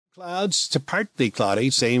Clouds to partly cloudy,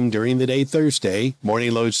 same during the day Thursday.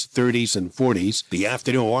 Morning lows 30s and 40s. The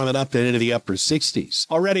afternoon warming up into the upper 60s.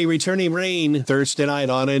 Already returning rain Thursday night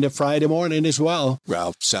on into Friday morning as well.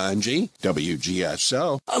 Ralph Sanji,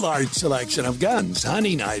 WGSO. A large selection of guns,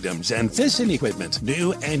 hunting items, and fishing equipment.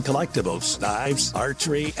 New and collectibles, knives,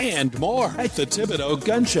 archery, and more. At the Thibodeau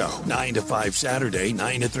Gun Show. 9 to 5 Saturday,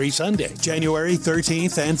 9 to 3 Sunday. January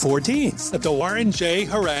 13th and 14th. At the Warren J.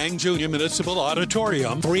 Harang Jr. Municipal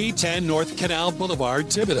Auditorium. 310 North Canal Boulevard,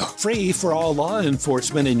 Thibodeau. Free for all law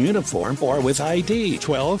enforcement in uniform or with ID.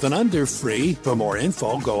 12 and under free. For more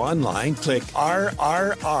info, go online. Click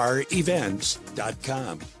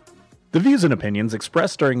rrrevents.com. The views and opinions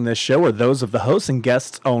expressed during this show are those of the hosts and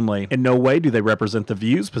guests only. In no way do they represent the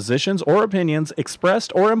views, positions, or opinions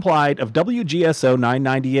expressed or implied of WGSO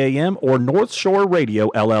 990 AM or North Shore Radio,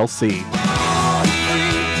 LLC.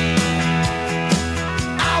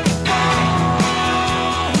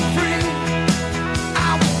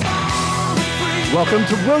 Welcome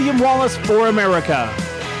to William Wallis for America.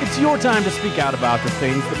 It's your time to speak out about the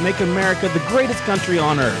things that make America the greatest country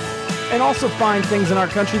on earth, and also find things in our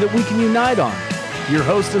country that we can unite on. Your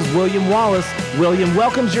host is William Wallis. William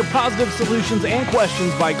welcomes your positive solutions and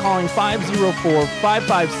questions by calling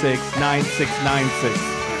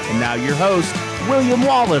 504-556-9696. And now your host, William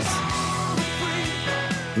Wallis.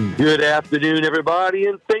 Good afternoon, everybody,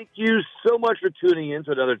 and thank you so much for tuning in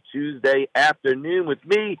to another Tuesday afternoon with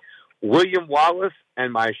me, William Wallis,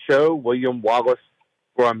 and my show, William Wallis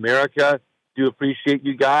for America. Do appreciate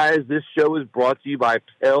you guys. This show is brought to you by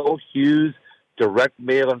Pell Hughes Direct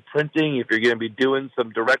Mail and Printing. If you're going to be doing some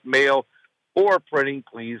direct mail or printing,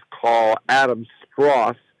 please call Adam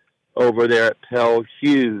Spross over there at Pell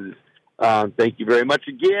Hughes. Thank you very much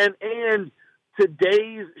again. And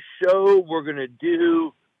today's show, we're going to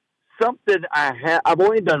do something I've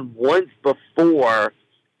only done once before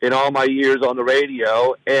in all my years on the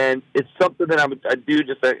radio, and it's something that I do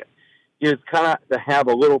just it's kind of to have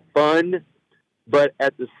a little fun, but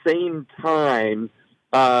at the same time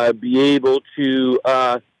be able to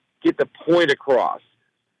get the point across.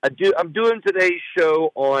 I'm doing today's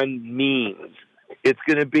show on memes. It's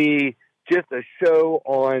going to be just a show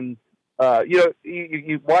on you're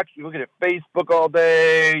looking at Facebook all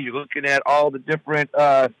day, you're looking at all the different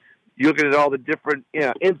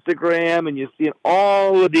Instagram, and you're seeing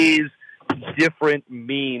all of these different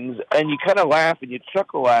memes, and you kind of laugh and you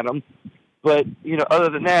chuckle at them, but, other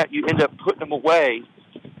than that, you end up putting them away,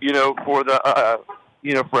 for the,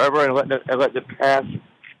 forever and letting it pass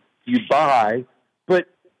you by. But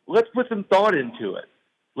let's put some thought into it.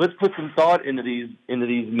 Let's put some thought into these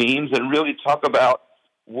memes and really talk about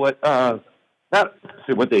what they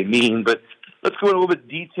mean, but let's go in a little bit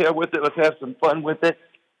detail with it. Let's have some fun with it.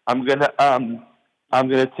 I'm gonna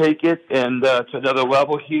take it and to another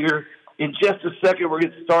level here. In just a second, we're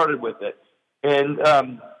getting started with it. And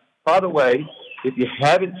by the way, if you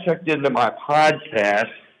haven't checked into my podcast,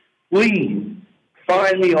 please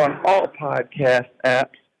find me on all podcast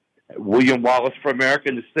apps. William Wallis for America,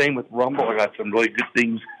 and the same with Rumble. I got some really good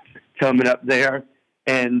things coming up there,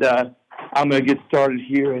 and I'm gonna get started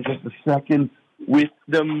here in just a second with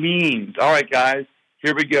the memes. All right, guys,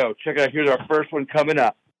 here we go. Check it out. Here's our first one coming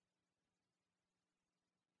up.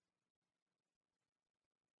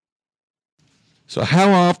 So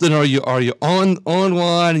how often are you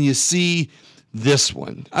online and you see this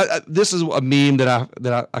one? This is a meme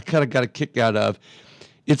that I kind of got a kick out of.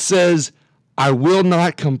 It says, "I will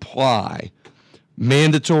not comply."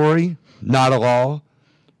 Mandatory, not a law.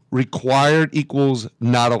 Required equals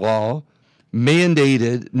not a law.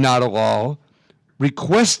 Mandated, not a law.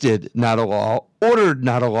 Requested, not a law. Ordered,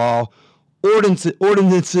 not a law.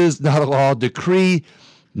 Ordinances, not a law. Decree,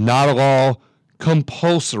 not a law.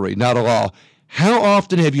 Compulsory, not a law. How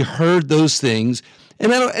often have you heard those things? And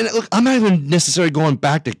look, I'm not even necessarily going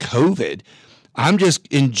back to COVID. I'm just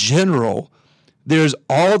in general. There's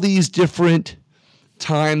all these different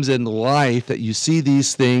times in life that you see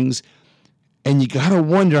these things, and you got to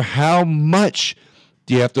wonder, how much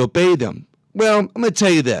do you have to obey them? Well, I'm going to tell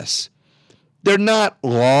you this. They're not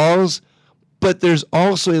laws, but there's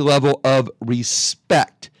also a level of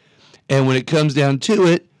respect. And when it comes down to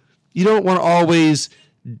it, you don't want to always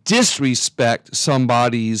disrespect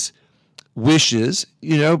somebody's wishes,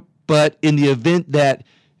 but in the event that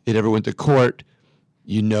it ever went to court,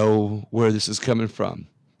 you know where this is coming from.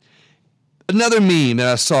 Another meme that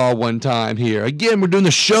I saw one time here. Again, we're doing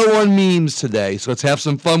the show on memes today, so let's have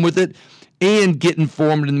some fun with it and get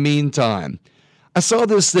informed in the meantime. I saw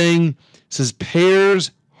this thing. It says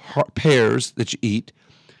pears that you eat,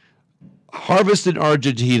 harvested in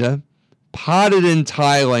Argentina, potted in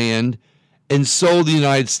Thailand, and sold in the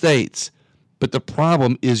United States. But the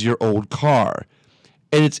problem is your old car.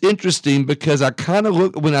 And it's interesting because I kind of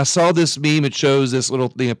look, when I saw this meme, it shows this little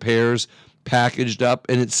thing of pears packaged up,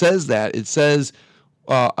 and it says that. It says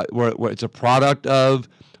where it's a product of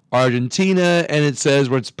Argentina, and it says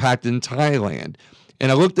where it's packed in Thailand.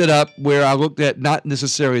 And I looked it up where I looked at not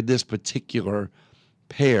necessarily this particular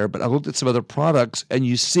pear, but I looked at some other products, and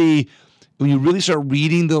you see when you really start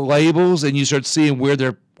reading the labels and you start seeing where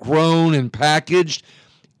they're grown and packaged.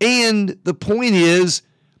 And the point is,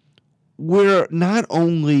 we're not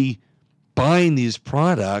only buying these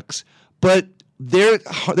products, but they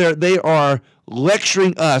are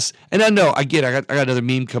lecturing us. And I know, I got another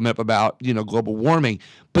meme coming up about, global warming.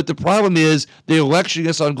 But the problem is they're lecturing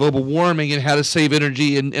us on global warming and how to save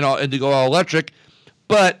energy and to go all electric.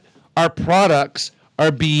 But our products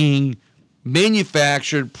are being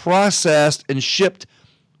manufactured, processed, and shipped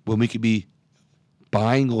when we could be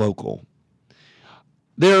buying local.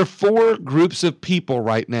 There are 4 groups of people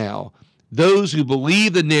right now. Those who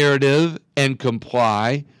believe the narrative and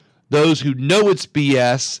comply. Those who know it's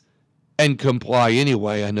BS and comply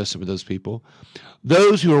anyway. I know some of those people.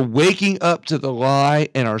 Those who are waking up to the lie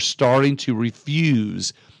and are starting to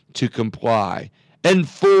refuse to comply. And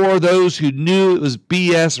 4, those who knew it was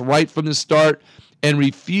BS right from the start and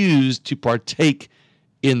refused to partake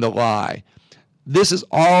in the lie. This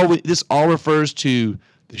all refers to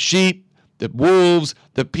the sheep, the wolves,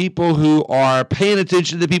 the people who are paying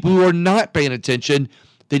attention, the people who are not paying attention.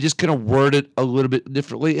 They just kind of word it a little bit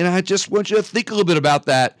differently. And I just want you to think a little bit about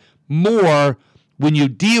that more when you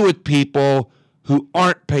deal with people who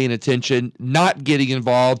aren't paying attention, not getting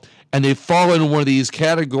involved, and they fall into one of these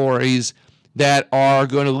categories that are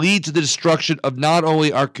going to lead to the destruction of not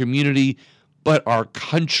only our community, but our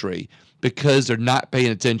country, because they're not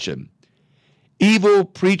paying attention. Evil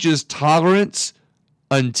preaches tolerance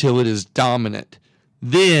until it is dominant.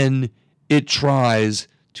 Then it tries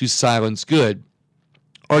to silence good.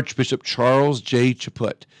 Archbishop Charles J.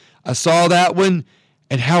 Chaput. I saw that one,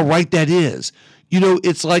 and how right that is.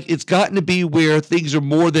 It's like it's gotten to be where things are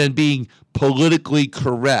more than being politically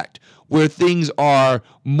correct, where things are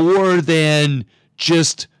more than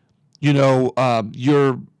just, you're a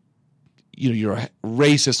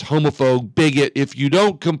racist, homophobe, bigot. If you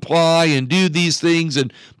don't comply and do these things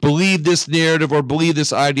and believe this narrative or believe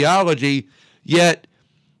this ideology, yet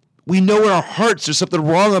we know in our hearts there's something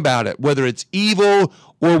wrong about it, whether it's evil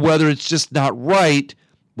or whether it's just not right.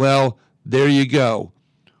 Well, there you go.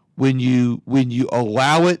 When you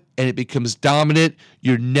allow it and it becomes dominant,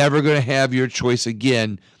 you're never going to have your choice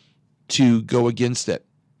again to go against it.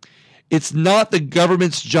 It's not the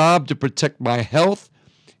government's job to protect my health.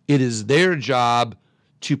 It is their job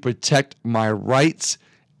to protect my rights,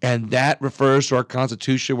 and that refers to our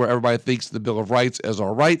Constitution, where everybody thinks the Bill of Rights as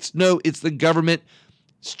our rights. No, it's the government's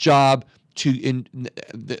job to.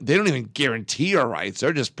 They don't even guarantee our rights;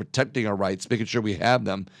 they're just protecting our rights, making sure we have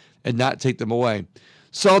them and not take them away.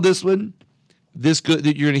 Saw this one. You're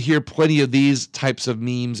going to hear plenty of these types of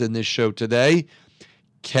memes in this show today.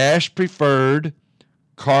 Cash preferred,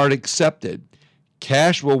 card accepted.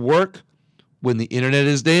 Cash will work when the internet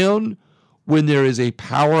is down, when there is a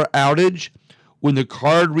power outage, when the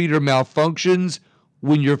card reader malfunctions,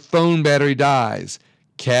 when your phone battery dies.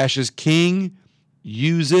 Cash is king.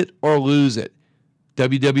 Use it or lose it.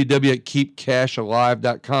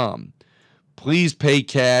 www.keepcashalive.com. Please pay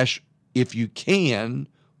cash if you can.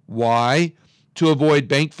 Why? To avoid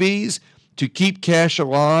bank fees, to keep cash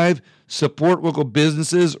alive, support local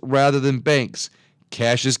businesses rather than banks.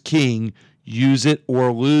 Cash is king. Use it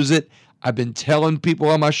or lose it. I've been telling people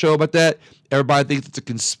on my show about that. Everybody thinks it's a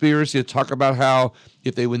conspiracy to talk about how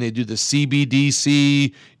when they do the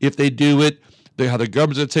CBDC, if they do it, how the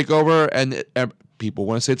government's going to take over, and people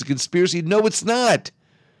want to say it's a conspiracy. No, it's not.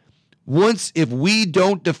 If we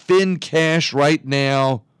don't defend cash right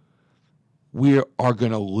now, we are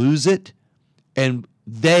going to lose it, and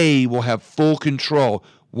they will have full control.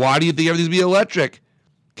 Why do you think everything's going to be electric?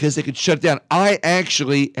 Because they could shut it down. I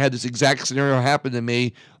actually had this exact scenario happen to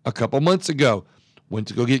me a couple months ago. Went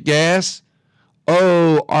to go get gas.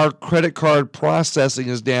 Oh, our credit card processing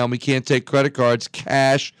is down. We can't take credit cards,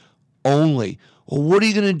 cash only. Well, what are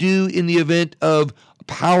you going to do in the event of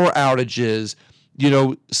power outages?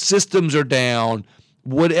 Systems are down,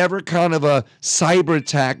 whatever kind of a cyber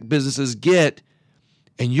attack businesses get,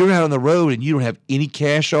 and you're out on the road and you don't have any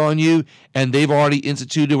cash on you, and they've already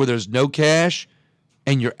instituted where there's no cash,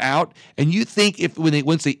 and you're out, and you think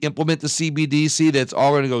once they implement the CBDC, that's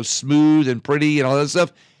all going to go smooth and pretty and all that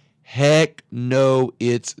stuff. Heck no,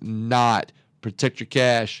 it's not. Protect your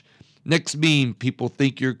cash. Next meme, people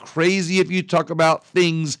think you're crazy if you talk about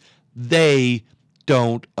things They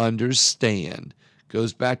don't understand.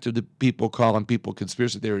 Goes back to the people calling people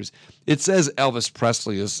conspiracy theories. It says Elvis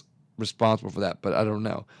Presley is responsible for that, but I don't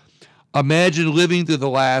know. Imagine living through the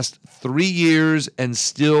last 3 years and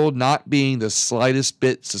still not being the slightest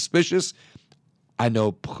bit suspicious. I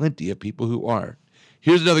know plenty of people who are.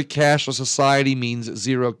 Here's another cashless society means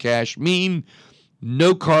zero cash meme.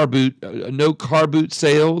 No car boot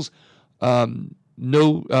sales.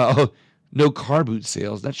 No car boot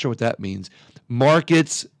sales. Not sure what that means.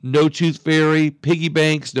 Markets, no tooth fairy, piggy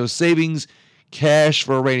banks, no savings, cash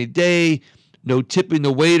for a rainy day. No tipping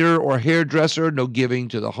the waiter or hairdresser, no giving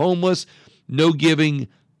to the homeless, no giving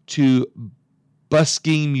to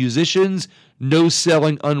busking musicians, no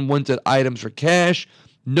selling unwanted items for cash,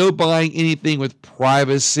 no buying anything with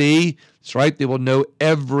privacy. That's right, they will know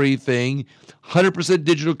everything. 100%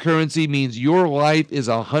 digital currency means your life is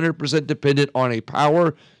 100% dependent on a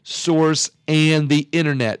power source and the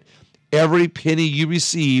internet. Every penny you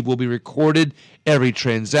receive will be recorded. Every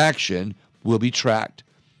transaction will be tracked.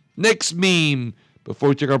 Next meme, before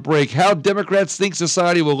we take our break, how Democrats think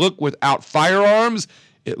society will look without firearms.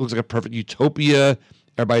 It looks like a perfect utopia.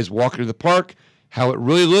 Everybody's walking to the park. How it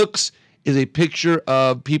really looks is a picture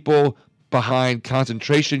of people behind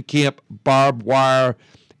concentration camp barbed wire,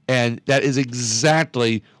 and that is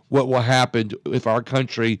exactly what will happen with our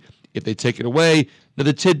country if they take it away.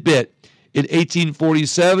 Another tidbit, in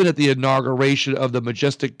 1847, at the inauguration of the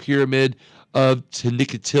majestic pyramid of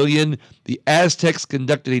Tenochtitlan, the Aztecs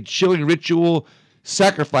conducted a chilling ritual,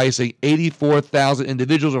 sacrificing 84,000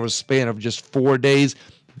 individuals over a span of just 4 days.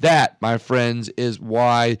 That, my friends, is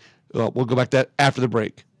why we'll go back to that after the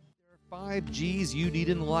break. 5 G's you need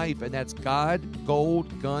in life, and that's God,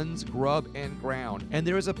 gold, guns, grub, and ground. And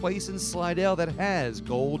there is a place in Slidell that has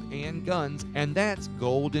gold and guns, and that's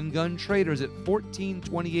Gold and Gun Traders at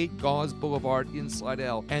 1428 Gauze Boulevard in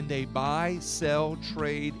Slidell. And they buy, sell,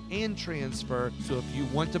 trade, and transfer. So if you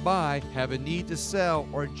want to buy, have a need to sell,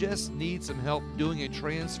 or just need some help doing a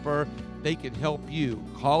transfer, they can help you.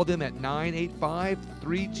 Call them at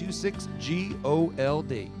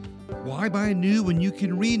 985-326-GOLD. Why buy new when you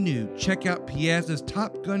can renew? Check out Piazza's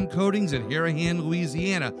Top Gun Coatings in Harahan,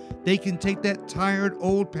 Louisiana. They can take that tired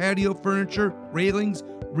old patio furniture, railings,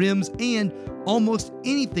 rims, and almost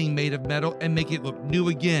anything made of metal and make it look new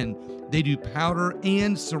again. They do powder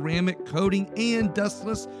and ceramic coating and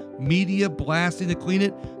dustless media blasting to clean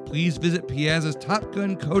it. Please visit Piazza's Top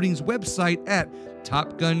Gun Coatings website at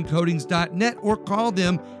topguncoatings.net or call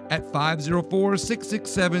them at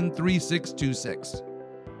 504-667-3626.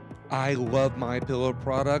 I love MyPillow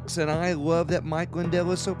products, and I love that Mike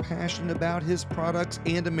Lindell is so passionate about his products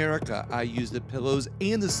and America. I use the pillows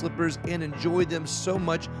and the slippers and enjoy them so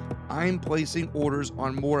much, I'm placing orders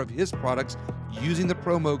on more of his products using the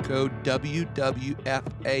promo code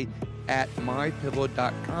WWFA at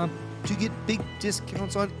mypillow.com to get big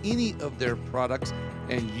discounts on any of their products,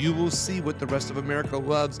 and you will see what the rest of America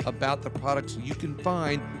loves about the products you can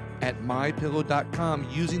find at mypillow.com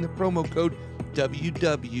using the promo code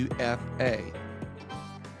WWFA.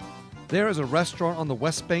 There is a restaurant on the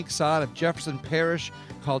West Bank side of Jefferson Parish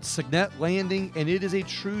called Signet Landing, and it is a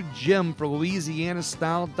true gem for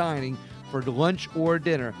Louisiana-style dining for lunch or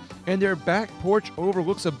dinner. And their back porch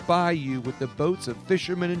overlooks a bayou with the boats of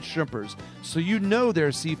fishermen and shrimpers, so you know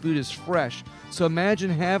their seafood is fresh. So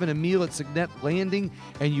imagine having a meal at Signet Landing,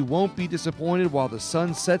 and you won't be disappointed while the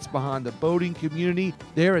sun sets behind the boating community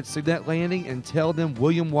there at Signet Landing, and tell them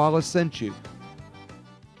William Wallis sent you.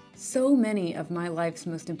 So many of my life's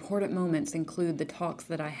most important moments include the talks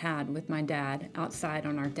that I had with my dad outside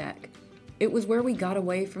on our deck. It was where we got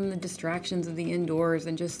away from the distractions of the indoors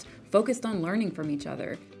and just focused on learning from each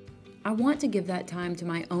other. I want to give that time to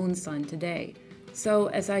my own son today. So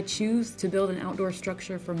as I choose to build an outdoor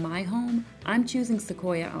structure for my home, I'm choosing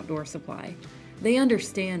Sequoia Outdoor Supply. They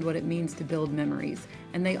understand what it means to build memories,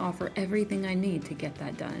 and they offer everything I need to get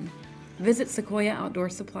that done. Visit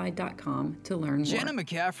SequoiaOutdoorSupply.com to learn more. Jenna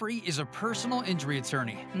McCaffrey is a personal injury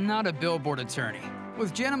attorney, not a billboard attorney.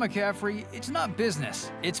 With Jenna McCaffrey, it's not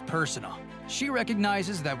business, it's personal. She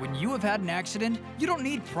recognizes that when you have had an accident, you don't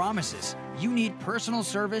need promises. You need personal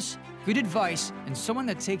service, good advice, and someone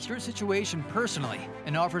that takes your situation personally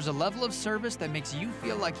and offers a level of service that makes you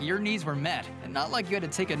feel like your needs were met and not like you had to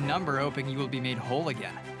take a number hoping you will be made whole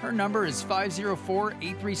again. Her number is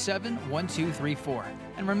 504-837-1234.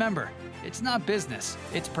 And remember, it's not business,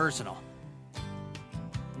 it's personal.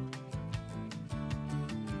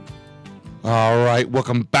 All right,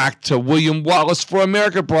 welcome back to William Wallis for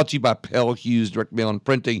America, brought to you by Pell Hughes Direct Mail and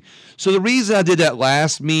Printing. So the reason I did that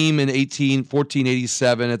last meme in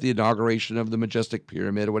 1487 at the inauguration of the Majestic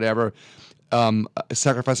Pyramid or whatever,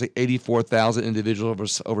 sacrificing 84,000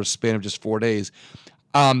 individuals over a span of just 4 days.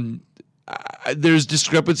 There's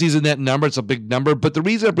discrepancies in that number. It's a big number. But the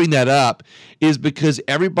reason I bring that up is because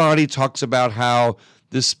everybody talks about how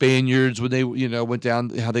the Spaniards, when they, went down,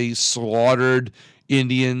 how they slaughtered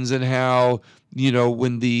Indians, and how,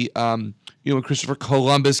 when the, when Christopher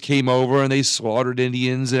Columbus came over and they slaughtered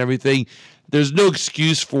Indians and everything. There's no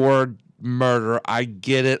excuse for murder. I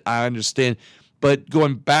get it. I understand. But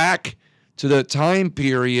going back to the time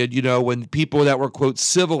period, when people that were, quote,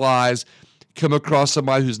 civilized come across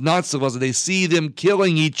somebody who's not civilized and they see them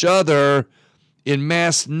killing each other in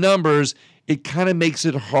mass numbers, it kind of makes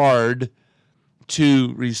it hard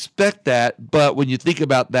to respect that. But when you think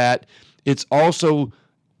about that, it's also,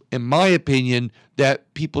 in my opinion,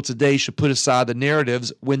 that people today should put aside the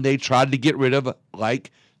narratives when they tried to get rid of,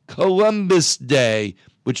 like, Columbus Day,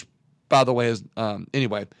 which, by the way, is,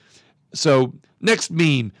 anyway. So, next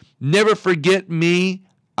meme. Never forget me.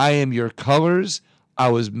 I am your colors. I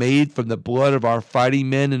was made from the blood of our fighting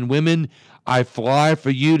men and women. I fly for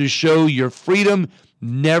you to show your freedom.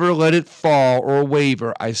 Never let it fall or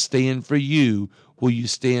waver. I stand for you. Will you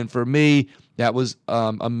stand for me? That was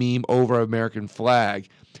a meme over American flag.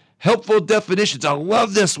 Helpful definitions. I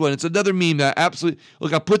love this one. It's another meme that I absolutely...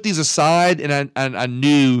 Look, I put these aside, and I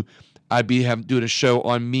knew I'd be doing a show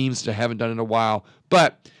on memes that I haven't done in a while.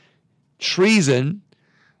 But treason,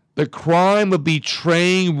 the crime of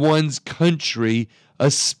betraying one's country,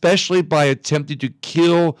 especially by attempting to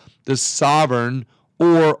kill the sovereign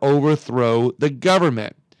or overthrow the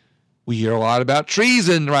government. We hear a lot about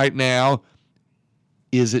treason right now.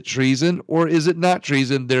 Is it treason or is it not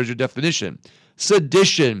treason? There's your definition.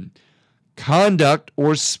 Sedition, conduct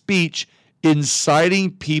or speech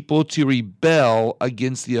inciting people to rebel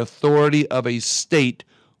against the authority of a state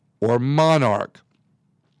or monarch.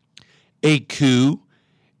 A coup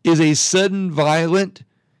is a sudden, violent,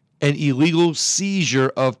 and illegal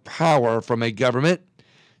seizure of power from a government.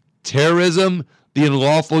 Terrorism, the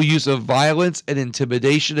unlawful use of violence and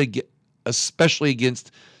intimidation, especially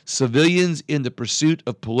against civilians in the pursuit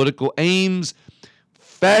of political aims.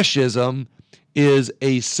 Fascism is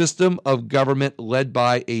a system of government led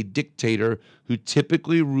by a dictator who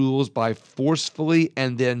typically rules by forcefully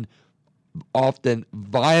and then often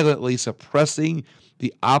violently suppressing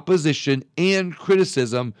the opposition and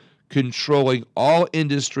criticism, controlling all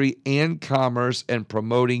industry and commerce, and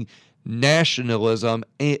promoting nationalism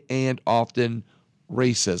and often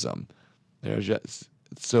racism.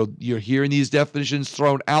 So you're hearing these definitions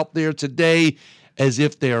thrown out there today as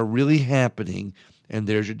if they are really happening, and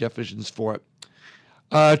there's your definitions for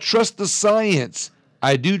it. Trust the science.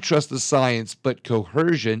 I do trust the science, but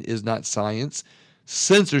coercion is not science.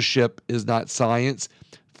 Censorship is not science.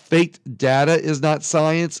 Faked data is not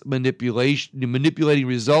science. Manipulating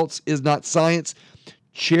results is not science.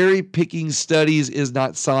 Cherry-picking studies is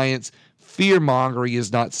not science. Fear-mongering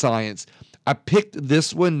is not science. I picked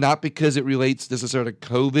this one not because it relates necessarily to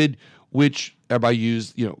COVID, which everybody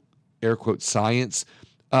used, air quote, science,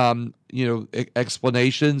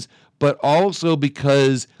 explanations, but also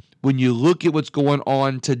because when you look at what's going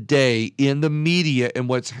on today in the media and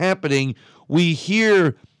what's happening, we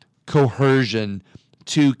hear coercion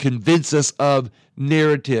to convince us of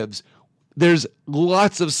narratives. There's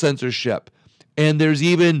lots of censorship, and there's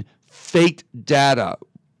even faked data.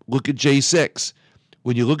 Look at J6.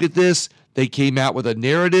 When you look at this, they came out with a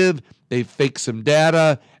narrative, they faked some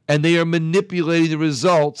data, and they are manipulating the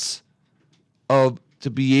results to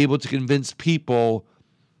be able to convince people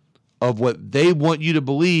of what they want you to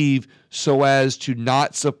believe so as to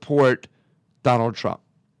not support Donald Trump.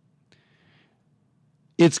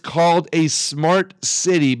 It's called a smart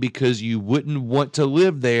city because you wouldn't want to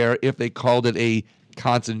live there if they called it a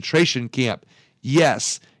concentration camp.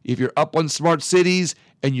 Yes, if you're up on smart cities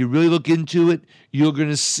and you really look into it, you're going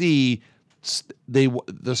to see the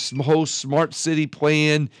whole smart city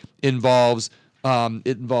plan involves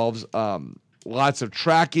lots of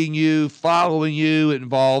tracking you, following you. It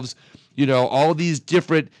involves all these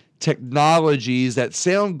different technologies that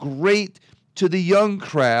sound great to the young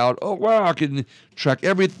crowd. Oh, wow, I can track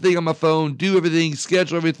everything on my phone, do everything,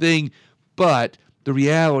 schedule everything. But the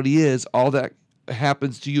reality is all that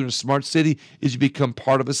happens to you in a smart city is you become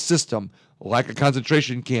part of a system, like a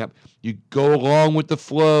concentration camp. You go along with the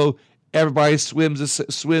flow. Everybody swims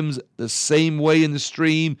the same way in the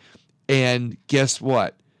stream. And guess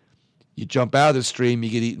what? You jump out of the stream, you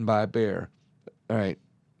get eaten by a bear. All right,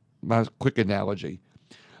 my quick analogy.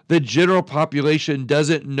 The general population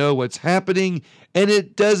doesn't know what's happening, and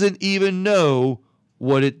it doesn't even know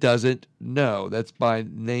what it doesn't know. That's by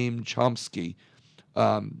Noam Chomsky,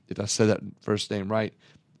 if I said that first name right.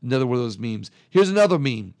 another one of those memes. Here's another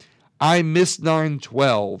meme. I miss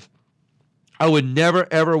 9/12. I would never,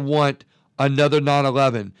 ever want another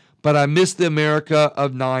 9/11, but I miss the America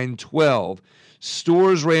of 9/12.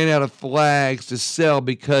 Stores ran out of flags to sell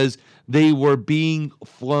because they were being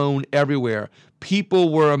flown everywhere.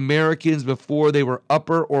 People were Americans before they were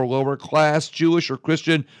upper or lower class, Jewish or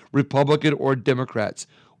Christian, Republican or Democrats.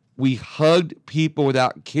 We hugged people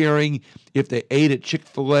without caring if they ate at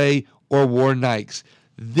Chick-fil-A or wore Nikes.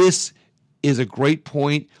 This is a great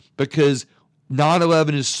point because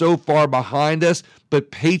 9/11 is so far behind us, but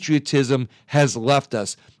patriotism has left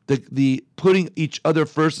us. The putting each other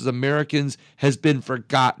first as Americans has been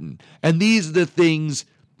forgotten. And these are the things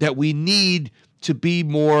that we need to be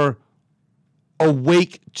more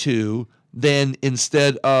awake to than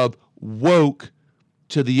instead of woke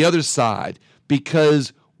to the other side.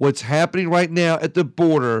 Because what's happening right now at the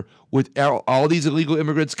border with all these illegal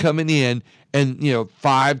immigrants coming in and,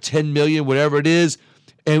 5, 10 million, whatever it is,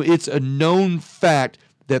 and it's a known fact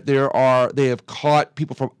that they have caught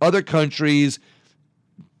people from other countries,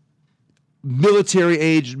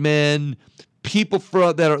 military-aged men, people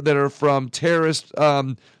that are from terrorist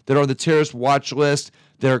that are on the terrorist watch list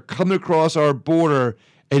that are coming across our border.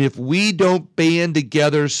 And if we don't band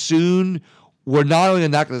together soon, we're not only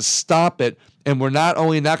not going to stop it, and we're not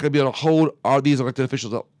only not going to be able to hold these elected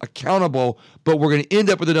officials accountable, but we're going to end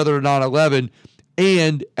up with another 9/11.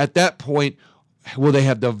 And at that point, will they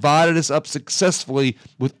have divided us up successfully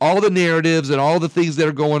with all the narratives and all the things that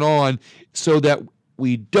are going on so that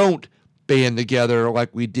we don't band together like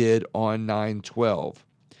we did on 9/12.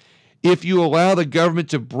 If you allow the government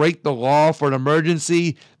to break the law for an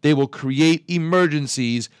emergency, they will create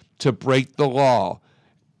emergencies to break the law.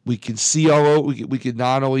 We can see we can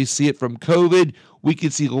not only see it from COVID, we can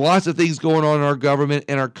see lots of things going on in our government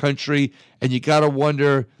and our country, and you got to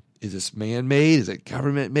wonder, is this man-made? Is it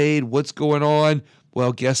government-made? What's going on?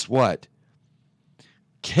 Well, guess what?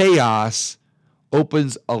 Chaos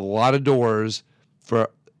opens a lot of doors for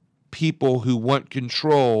people who want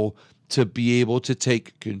control to be able to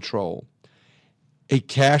take control. A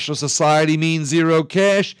cashless society means zero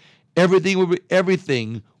cash. Everything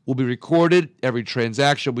will be recorded. Every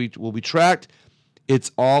transaction will be tracked.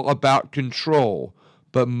 It's all about control.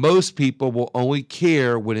 But most people will only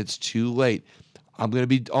care when it's too late. I'm going to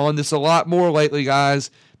be on this a lot more lately,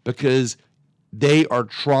 guys, because they are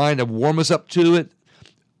trying to warm us up to it.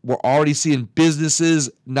 We're already seeing businesses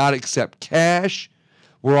not accept cash.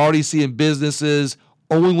 We're already seeing businesses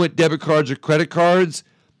only want debit cards or credit cards.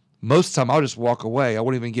 Most of the time, I'll just walk away. I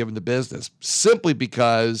won't even give them the business, simply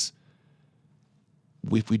because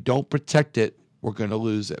if we don't protect it, we're going to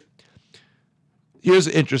lose it. Here's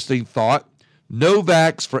an interesting thought. No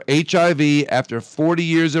vax for HIV after 40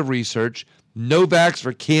 years of research. No vax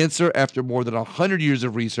for cancer after more than 100 years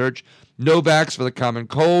of research. No vax for the common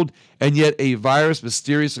cold. And yet a virus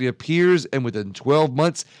mysteriously appears, and within 12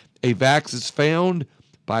 months, a vax is found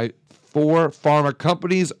by 4 pharma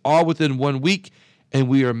companies, all within 1 week, and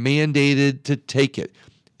we are mandated to take it.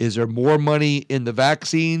 Is there more money in the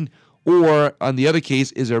vaccine? Or, on the other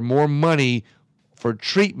case, is there more money for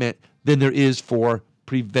treatment than there is for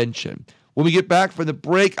prevention? When we get back from the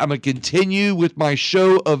break, I'm going to continue with my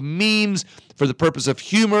show of memes for the purpose of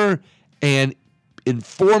humor and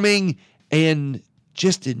informing and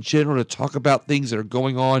just in general to talk about things that are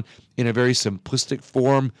going on in a very simplistic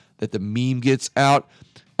form that the meme gets out.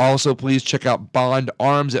 Also, please check out Bond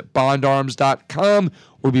Arms at bondarms.com.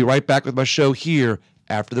 We'll be right back with my show here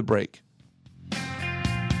after the break.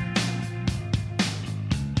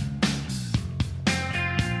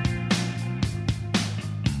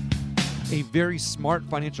 A very smart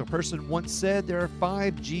financial person once said there are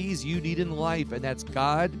 5 G's you need in life, and that's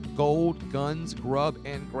God, gold, guns, grub,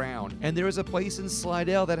 and ground. And there is a place in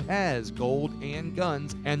Slidell that has gold and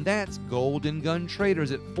guns, and that's Gold and Gun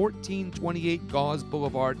Traders at 1428 Gauze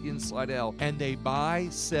Boulevard in Slidell. And they buy,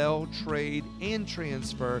 sell, trade, and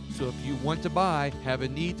transfer. So if you want to buy, have a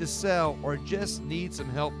need to sell, or just need some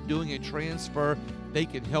help doing a transfer, they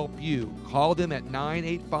can help you. Call them at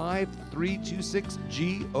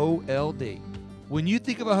 985-326-GOLD. When you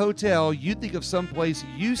think of a hotel, you think of someplace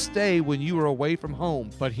you stay when you are away from home.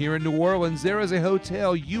 But here in New Orleans, there is a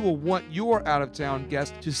hotel you will want your out-of-town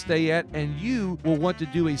guests to stay at, and you will want to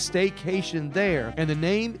do a staycation there. And the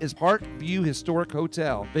name is Park View Historic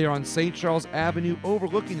Hotel. They are on St. Charles Avenue,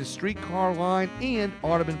 overlooking the streetcar line and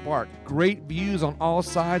Audubon Park. Great views on all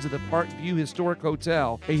sides of the Park View Historic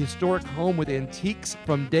Hotel. A historic home with antiques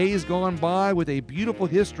from days gone by with a beautiful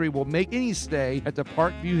history will make any stay at the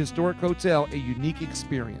Park View Historic Hotel a unique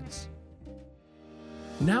experience.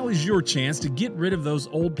 Now is your chance to get rid of those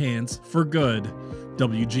old pants for good.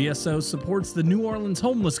 WGSO supports the New Orleans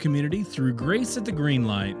homeless community through Grace at the Green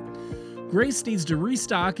Light. Grace needs to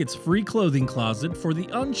restock its free clothing closet for the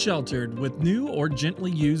unsheltered with new or gently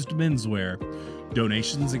used menswear.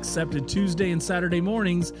 Donations accepted Tuesday and Saturday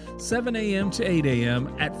mornings, 7 a.m. to 8 a.m.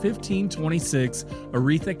 at 1526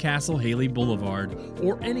 Aretha Castle Haley Boulevard,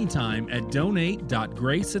 or anytime at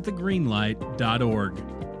donate.graceatthegreenlight.org.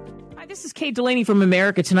 Hi, this is Kate Delaney from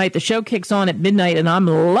America Tonight. The show kicks on at midnight, and I'm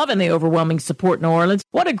loving the overwhelming support in New Orleans.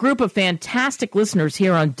 What a group of fantastic listeners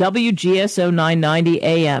here on WGSO 990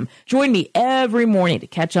 AM. Join me every morning to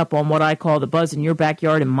catch up on what I call the buzz in your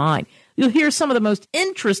backyard and mine. You'll hear some of the most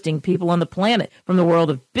interesting people on the planet from the world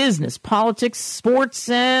of business, politics, sports,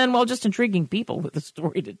 and, well, just intriguing people with a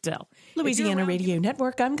story to tell. Louisiana Radio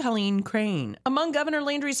Network, I'm Colleen Crane. Among Governor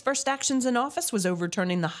Landry's first actions in office was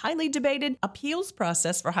overturning the highly debated appeals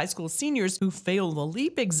process for high school seniors who fail the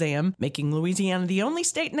LEAP exam, making Louisiana the only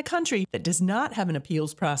state in the country that does not have an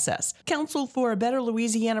appeals process. Counsel for a Better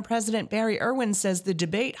Louisiana President Barry Irwin says the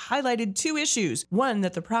debate highlighted two issues. One,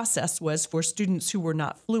 that the process was for students who were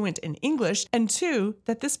not fluent in English, and two,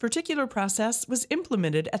 that this particular process was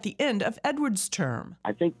implemented at the end of Edwards' term.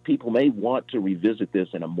 I think people may want to revisit this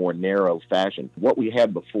in a more narrow fashion. What we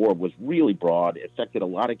had before was really broad, affected a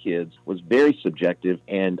lot of kids, was very subjective,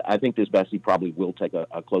 and I think this Bessie probably will take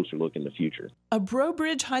a closer look in the future. A Breaux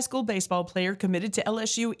Bridge High School baseball player committed to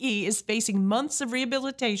LSUE is facing months of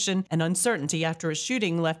rehabilitation and uncertainty after a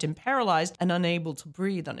shooting left him paralyzed and unable to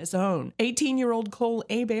breathe on his own. 18-year-old Cole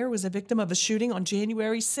Hebert was a victim of a shooting on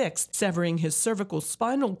January 6th, severing his cervical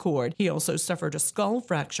spinal cord. He also suffered a skull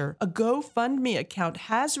fracture. A GoFundMe account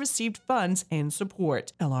has received funds and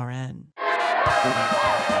support. LRN. Throw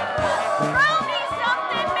me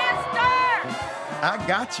something, mister! I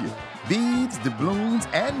got you. Beads, doubloons,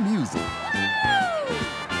 and music.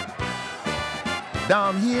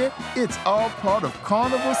 Down here, it's all part of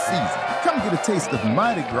Carnival season. Come get a taste of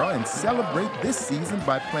Mardi Gras and celebrate this season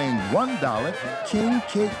by playing $1 King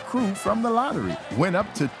Cake Crew from the lottery. Win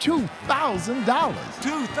up to $2,000.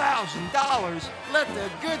 $2,000? Let the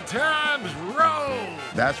good times roll!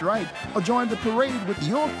 That's right. Or join the parade with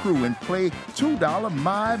your crew and play $2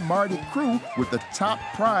 My Mardi Crew with the top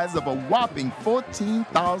prize of a whopping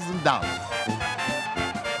 $14,000.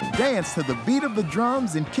 Dance to the beat of the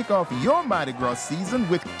drums and kick off your Mardi Gras season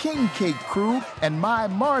with King Cake Crew and My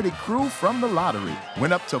Mardi Crew from the lottery.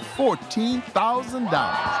 Win up to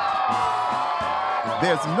 $14,000.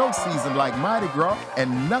 There's no season like Mardi Gras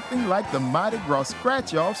and nothing like the Mardi Gras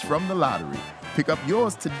scratch-offs from the lottery. Pick up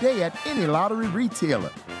yours today at any lottery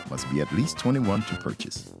retailer. Must be at least 21 to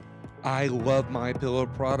purchase. I love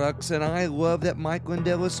MyPillow products, and I love that Mike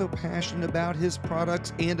Lindell is so passionate about his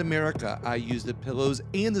products and America. I use the pillows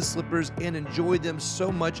and the slippers and enjoy them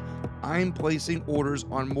so much, I'm placing orders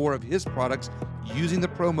on more of his products using the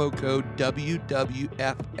promo code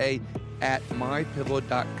WWFA at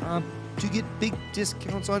MyPillow.com to get big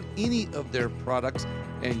discounts on any of their products,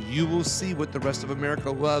 and you will see what the rest of America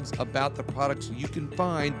loves about the products you can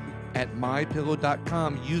find at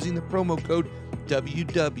MyPillow.com using the promo code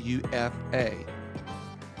WWFA.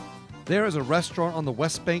 There is a restaurant on the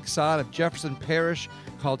West Bank side of Jefferson Parish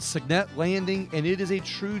called Signet Landing, and it is a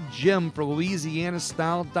true gem for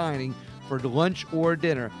Louisiana-style dining for lunch or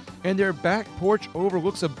dinner. And their back porch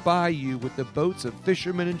overlooks a bayou with the boats of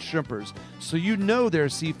fishermen and shrimpers, so you know their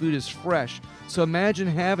seafood is fresh. So imagine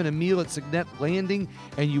having a meal at Signet Landing,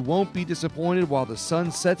 and you won't be disappointed while the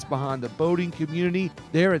sun sets behind the boating community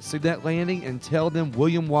there at Signet Landing, and tell them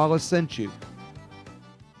William Wallis sent you.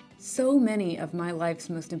 So many of my life's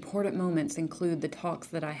most important moments include the talks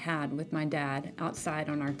that I had with my dad outside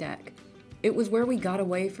on our deck. It was where we got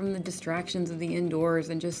away from the distractions of the indoors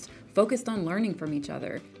and just focused on learning from each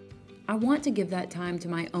other. I want to give that time to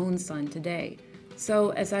my own son today.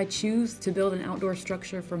 So as I choose to build an outdoor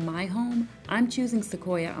structure for my home, I'm choosing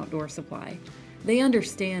Sequoia Outdoor Supply. They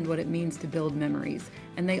understand what it means to build memories,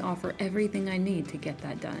 and they offer everything I need to get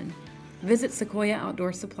that done. Visit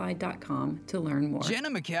SequoiaOutdoorSupply.com to learn more.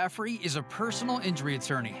 Jenna McCaffrey is a personal injury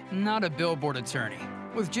attorney, not a billboard attorney.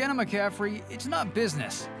 With Jenna McCaffrey, it's not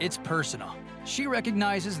business, it's personal. She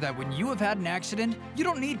recognizes that when you have had an accident, you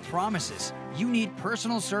don't need promises. You need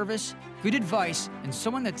personal service, good advice, and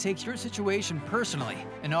someone that takes your situation personally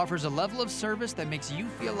and offers a level of service that makes you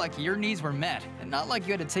feel like your needs were met and not like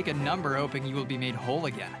you had to take a number hoping you will be made whole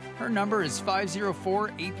again. Her number is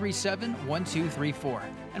 504-837-1234.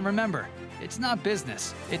 And remember, it's not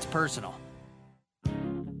business, it's personal.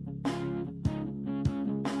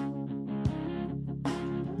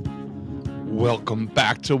 Welcome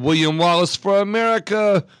back to William Wallis for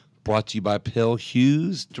America, brought to you by Pill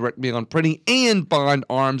Hughes, Direct Mail on Printing and Bond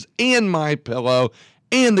Arms and MyPillow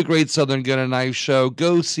and the Great Southern Gun and Knife Show.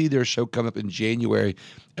 Go see their show come up in January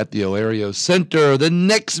at the Hilario Center. The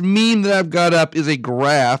next meme that I've got up is a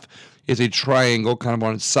graph. It's a triangle kind of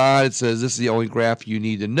on its side. It says this is the only graph you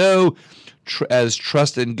need to know. As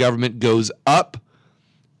trust in government goes up,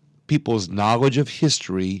 people's knowledge of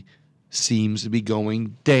history seems to be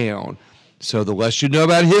going down. So the less you know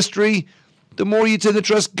about history, the more you tend to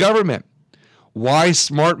trust government. Why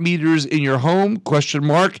smart meters in your home? Question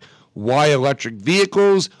mark. Why electric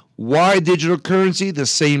vehicles? Why digital currency? The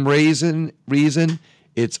same reason.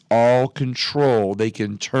 It's all control. They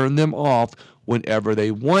can turn them off whenever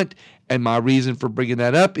they want. And my reason for bringing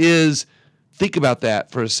that up is, think about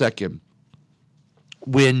that for a second.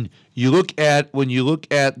 When you look at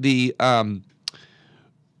the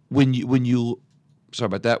when you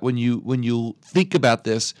think about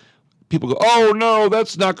this, people go, "Oh no,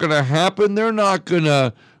 that's not going to happen. They're not going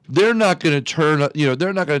to turn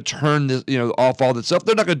this, off all that stuff.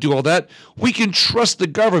 They're not going to do all that. We can trust the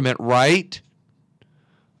government, right?"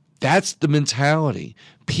 That's the mentality.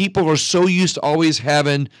 People are so used to always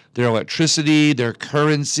having their electricity, their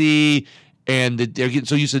currency, and they're getting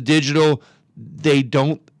so used to digital, they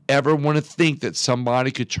don't ever want to think that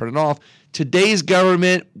somebody could turn it off. Today's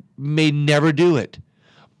government may never do it,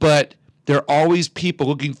 but there are always people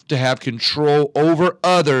looking to have control over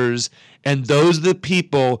others, and those are the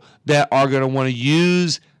people that are going to want to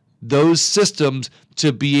use those systems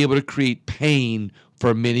to be able to create pain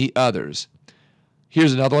for many others.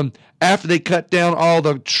 Here's another one. After they cut down all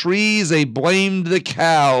the trees, they blamed the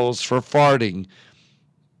cows for farting.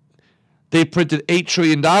 They printed $8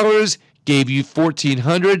 trillion, gave you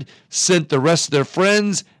 $1,400, sent the rest of their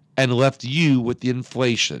friends, and left you with the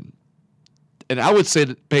inflation. And I would say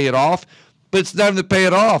to pay it off, but it's not even to pay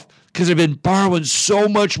it off because they've been borrowing so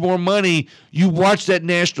much more money. You watch that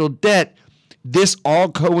national debt. This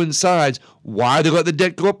all coincides. Why they let the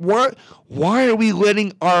debt go up? Why are we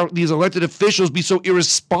letting these elected officials be so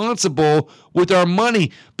irresponsible with our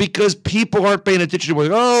money? Because people aren't paying attention to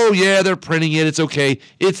it. Oh, yeah, they're printing it. It's okay.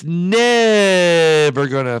 It's never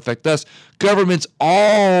going to affect us. Government's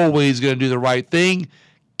always going to do the right thing.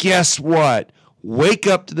 Guess what? Wake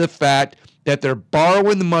up to the fact that they're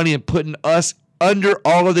borrowing the money and putting us under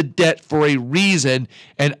all of the debt for a reason,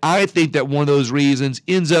 and I think that one of those reasons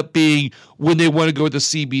ends up being when they want to go with the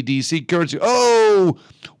CBDC currency. Oh,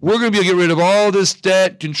 we're going to be able to get rid of all this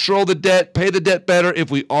debt, control the debt, pay the debt better. If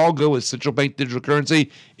we all go with central bank digital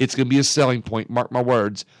currency, it's going to be a selling point, mark my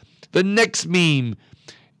words. The next meme,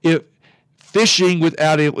 why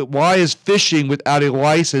is fishing without a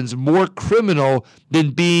license more criminal than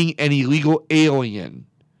being an illegal alien?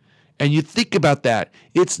 And you think about that.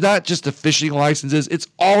 It's not just the fishing licenses. It's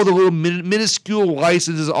all the little minuscule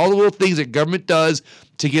licenses, all the little things that government does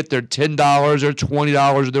to get their $10 or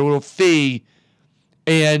 $20 or their little fee.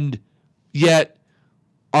 And yet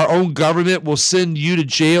our own government will send you to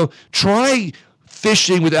jail. Try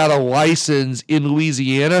fishing without a license in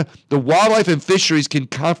Louisiana. The Wildlife and Fisheries can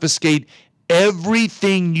confiscate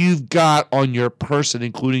everything you've got on your person,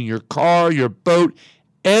 including your car, your boat,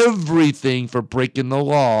 everything for breaking the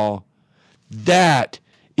law. That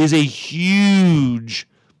is a huge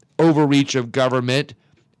overreach of government,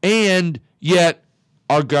 and yet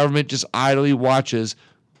our government just idly watches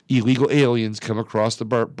illegal aliens come across the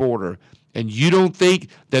border. And you don't think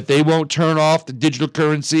that they won't turn off the digital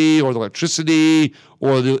currency or the electricity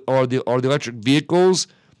or the electric vehicles?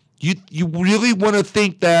 You really want to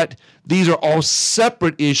think that these are all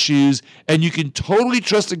separate issues and you can totally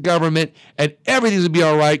trust the government and everything's going to be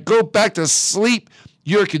all right. Go back to sleep.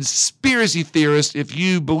 You're a conspiracy theorist if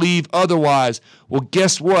you believe otherwise. Well,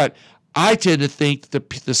 guess what? I tend to think that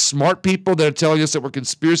the smart people that are telling us that we're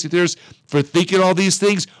conspiracy theorists for thinking all these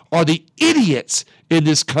things are the idiots in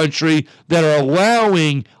this country that are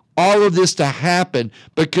allowing all of this to happen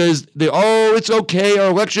because it's okay, our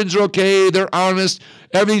elections are okay, they're honest,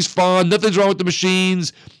 everything's fine, nothing's wrong with the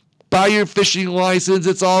machines, buy your fishing license,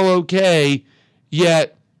 it's all okay.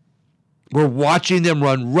 Yet we're watching them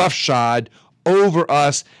run roughshod over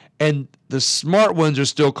us, and the smart ones are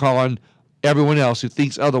still calling everyone else who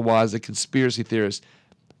thinks otherwise a conspiracy theorist.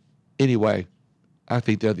 Anyway, I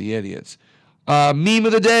think they're the idiots. Meme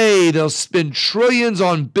of the day, they'll spend trillions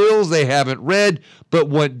on bills they haven't read, but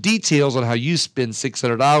want details on how you spend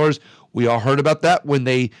 $600. We all heard about that when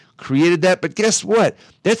they created that, but guess what?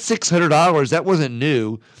 That $600, that wasn't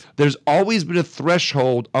new. There's always been a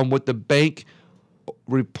threshold on what the bank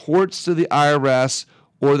reports to the IRS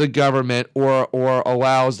or the government or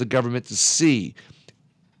allows the government to see.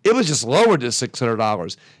 It was just lowered to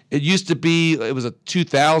 $600. It used to be, it was a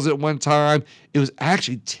 $2,000 at one time. It was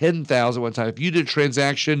actually $10,000 at one time. If you did a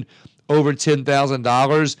transaction over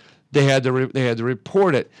 $10,000, they had to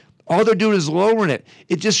report it. All they're doing is lowering it.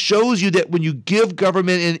 It just shows you that when you give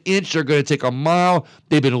government an inch, they're going to take a mile.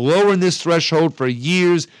 They've been lowering this threshold for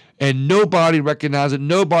years, and nobody recognized it.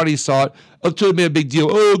 Nobody saw it until it made a big deal.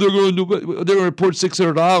 Oh, they're going to report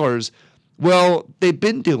 $600. Well, they've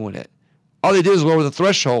been doing it. All they did is lower the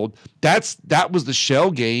threshold. That was the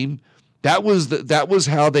shell game. That was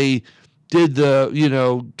how they did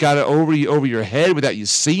got it over your head without you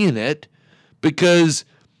seeing it, because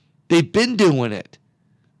they've been doing it.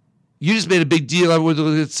 You just made a big deal with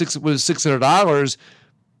 $600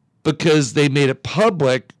 because they made it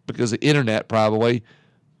public, because of the internet probably.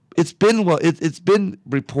 It's been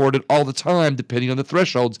reported all the time, depending on the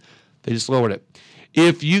thresholds. They just lowered it.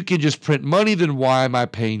 If you can just print money, then why am I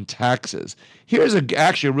paying taxes? Here's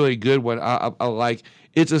actually a really good one I like.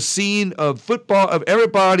 It's a scene of football, of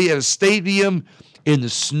everybody at a stadium in the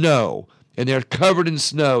snow, and they're covered in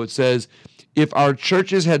snow. It says, if our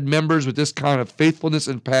churches had members with this kind of faithfulness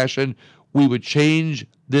and passion, we would change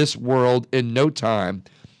this world in no time.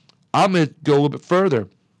 I'm going to go a little bit further.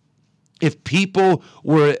 If people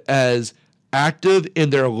were as active in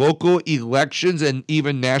their local elections and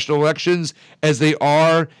even national elections as they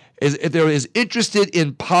are, if they're as interested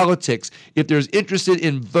in politics, if they're as interested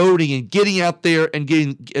in voting and getting out there and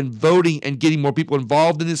voting and getting more people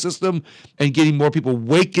involved in the system and getting more people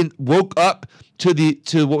woke up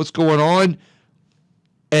to what's going on,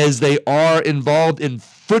 as they are involved in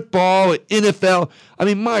football, NFL. I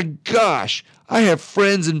mean, my gosh, I have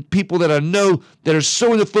friends and people that I know that are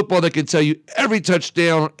so into football that can tell you every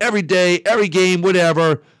touchdown, every day, every game,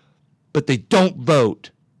 whatever, but they don't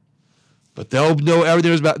vote. But they'll know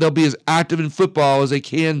everything about. They'll be as active in football as they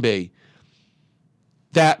can be.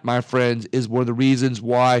 That, my friends, is one of the reasons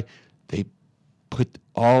why they put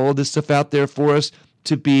all of this stuff out there for us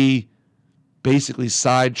to be basically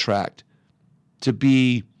sidetracked, to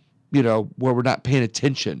be, where we're not paying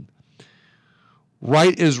attention.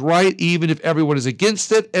 Right is right, even if everyone is against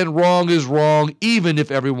it, and wrong is wrong, even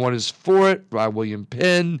if everyone is for it, by William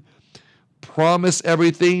Penn. Promise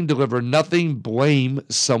everything, deliver nothing, blame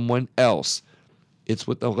someone else. It's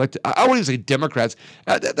what the elected, I wouldn't even say Democrats.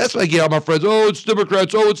 That's what I get all my friends. Oh, it's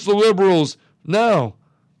Democrats. Oh, it's the liberals. No,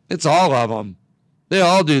 it's all of them. They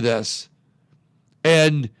all do this.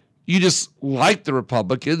 And you just like the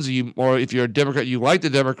Republicans, or if you're a Democrat, you like the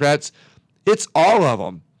Democrats. It's all of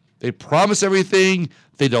them. They promise everything.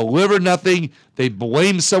 They deliver nothing. They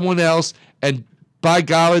blame someone else. And by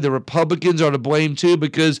golly, the Republicans are to blame too,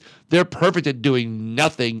 because they're perfect at doing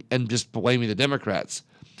nothing and just blaming the Democrats.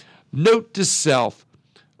 Note to self.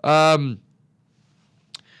 I'm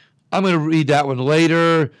going to read that one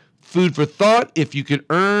later. Food for thought. If you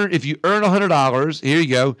earn $100, here you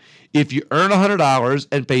go. If you earn $100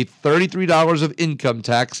 and pay $33 of income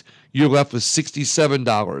tax, you're left with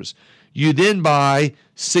 $67. You then buy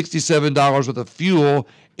 $67 worth of fuel.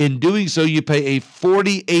 In doing so, you pay a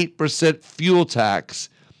 48% fuel tax.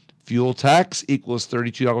 Fuel tax equals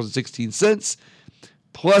 $32.16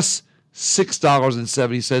 plus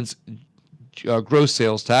 $6.70 gross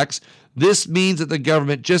sales tax. This means that the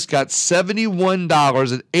government just got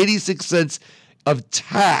 $71.86 of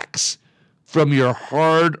tax from your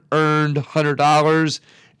hard-earned $100,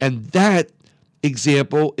 and that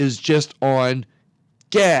example is just on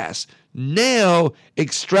gas. Now,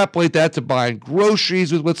 extrapolate that to buying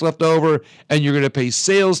groceries with what's left over, and you're going to pay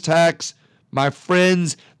sales tax. My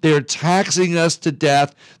friends, they're taxing us to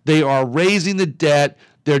death. They are raising the debt.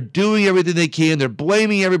 They're doing everything they can. They're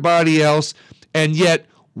blaming everybody else, and yet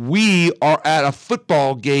we are at a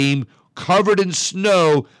football game covered in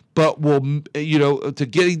snow, but we'll, to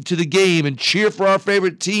getting to the game and cheer for our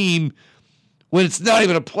favorite team when it's not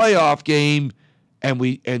even a playoff game, and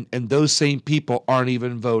those same people aren't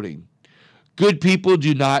even voting. Good people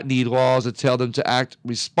do not need laws that tell them to act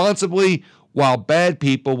responsibly, while bad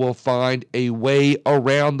people will find a way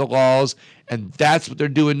around the laws, and that's what they're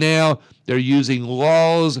doing now. They're using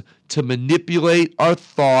laws to manipulate our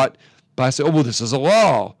thought by saying, oh, well, this is a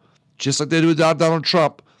law, just like they do with Donald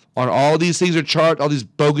Trump. On all these things are charged, all these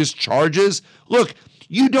bogus charges. Look,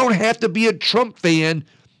 you don't have to be a Trump fan.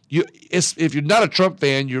 If you're not a Trump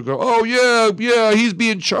fan, you're going, oh, yeah, he's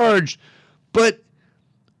being charged. But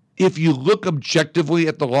if you look objectively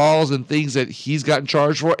at the laws and things that he's gotten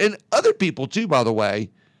charged for, and other people too, by the way,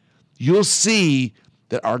 you'll see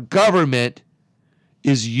that our government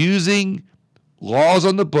is using laws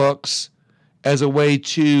on the books as a way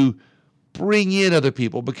to bring in other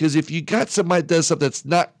people. Because if you got somebody that does something that's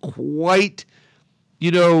not quite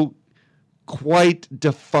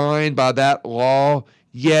defined by that law,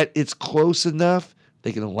 yet it's close enough,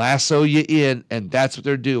 they can lasso you in, and that's what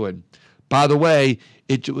they're doing. By the way,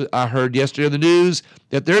 I heard yesterday on the news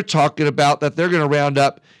that they're talking about that they're going to round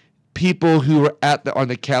up people who were on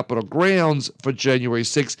the Capitol grounds for January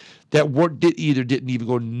 6th that didn't even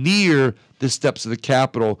go near the steps of the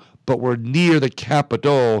Capitol, but were near the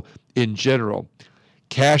Capitol in general.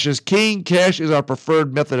 Cash is king. Cash is our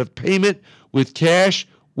preferred method of payment. With cash,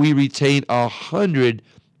 we retain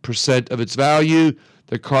 100% of its value.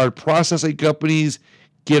 The card processing companies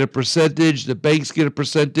get a percentage. The banks get a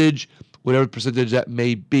percentage, whatever percentage that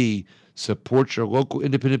may be. Support your local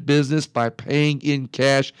independent business by paying in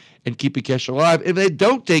cash and keeping cash alive. If they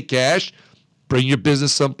don't take cash, bring your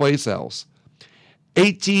business someplace else.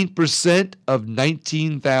 18% of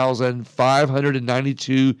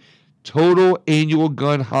 19,592 total annual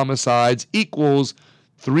gun homicides equals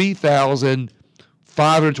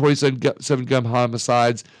 3,527 gun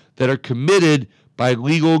homicides that are committed by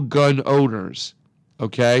legal gun owners.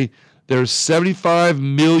 Okay? There's 75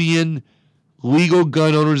 million legal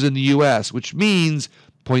gun owners in the U.S., which means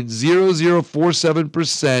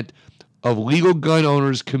 0.0047% of legal gun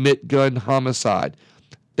owners commit gun homicide.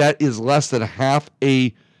 That is less than half of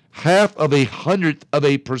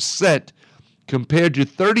 0.01% compared to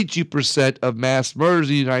 32% of mass murders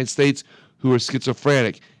in the United States who are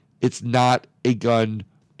schizophrenic. It's not a gun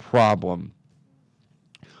problem.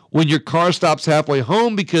 When your car stops halfway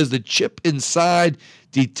home because the chip inside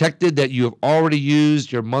detected that you have already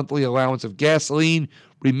used your monthly allowance of gasoline,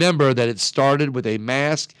 remember that it started with a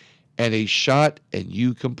mask and a shot and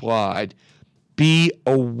you complied. Be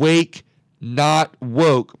awake, not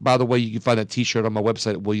woke. By the way, you can find that t-shirt on my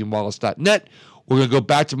website at williamwallace.net. We're going to go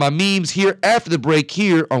back to my memes here after the break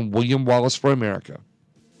here on William Wallace for America.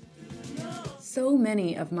 So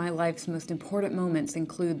many of my life's most important moments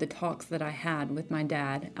include the talks that I had with my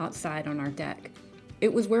dad outside on our deck.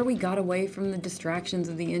 It was where we got away from the distractions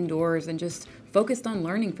of the indoors and just focused on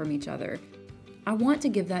learning from each other. I want to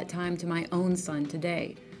give that time to my own son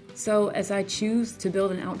today. So as I choose to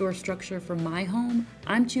build an outdoor structure for my home,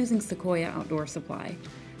 I'm choosing Sequoia Outdoor Supply.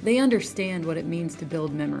 They understand what it means to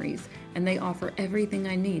build memories, and they offer everything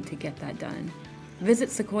I need to get that done. Visit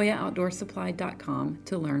SequoiaOutdoorSupply.com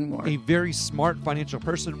to learn more. A very smart financial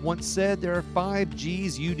person once said there are 5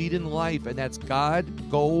 G's you need in life, and that's God,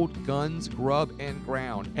 gold, guns, grub, and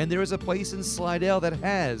ground. And there is a place in Slidell that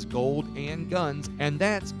has gold and guns, and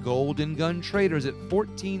that's Gold and Gun Traders at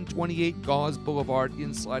 1428 Gauze Boulevard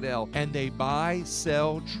in Slidell. And they buy,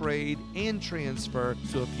 sell, trade, and transfer.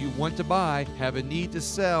 So if you want to buy, have a need to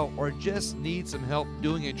sell, or just need some help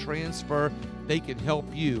doing a transfer, they can help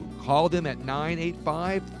you. Call them at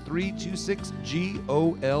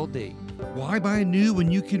 985-326-GOLD. Why buy new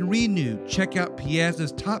when you can renew? Check out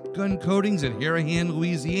Piazza's Top Gun Coatings in Harahan,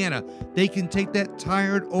 Louisiana. They can take that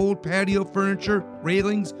tired old patio furniture,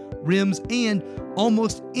 railings, rims, and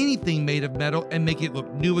almost anything made of metal and make it look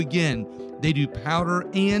new again. They do powder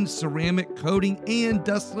and ceramic coating and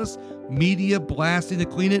dustless media blasting to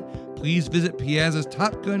clean it. Please visit Piazza's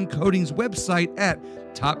Top Gun Coatings website at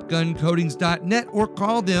topguncoatings.net or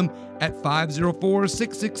call them at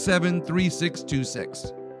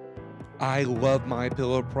 504-667-3626. I love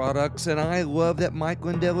MyPillow products, and I love that Mike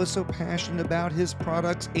Lindell is so passionate about his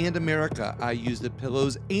products and America. I use the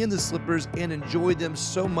pillows and the slippers and enjoy them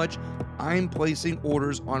so much, I'm placing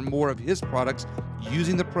orders on more of his products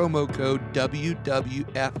using the promo code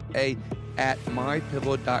WWFA at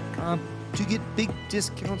mypillow.com to get big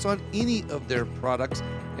discounts on any of their products,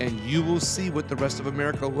 and you will see what the rest of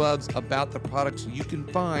America loves about the products you can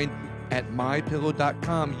find at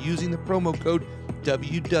mypillow.com using the promo code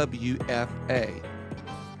WWFA.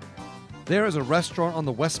 There is a restaurant on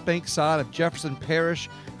the West Bank side of Jefferson Parish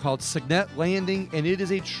called Signet Landing, and it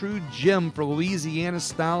is a true gem for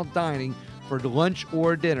Louisiana-style dining for lunch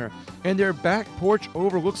or dinner. And their back porch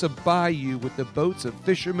overlooks a bayou with the boats of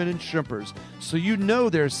fishermen and shrimpers, so you know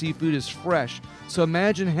their seafood is fresh. So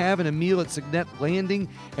imagine having a meal at Signet Landing,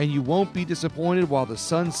 and you won't be disappointed while the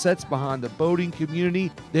sun sets behind the boating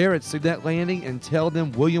community there at Signet Landing, and tell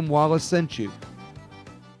them William Wallace sent you.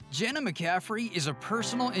 Jenna McCaffrey is a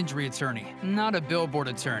personal injury attorney, not a billboard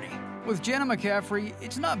attorney. With Jenna McCaffrey,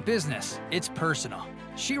 it's not business, it's personal.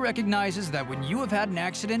 She recognizes that when you have had an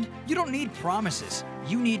accident, you don't need promises.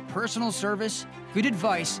 You need personal service, good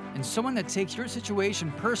advice, and someone that takes your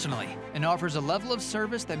situation personally and offers a level of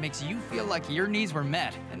service that makes you feel like your needs were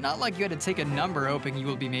met and not like you had to take a number hoping you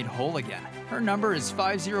will be made whole again. Her number is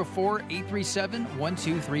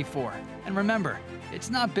 504-837-1234. And remember, it's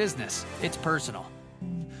not business, it's personal.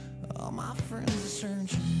 All my friends are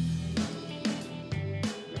searching.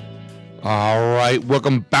 All right,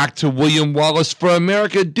 welcome back to William Wallace for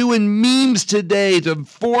America, doing memes today to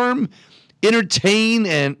inform entertain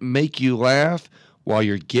and make you laugh while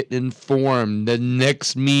you're getting informed. The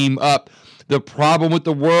next meme up. The problem with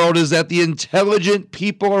the world is that the intelligent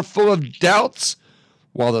people are full of doubts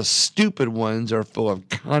while the stupid ones are full of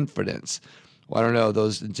confidence. Well, I don't know.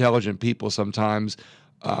 Those intelligent people sometimes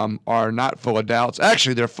are not full of doubts.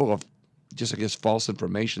 Actually, they're full of just, I guess, false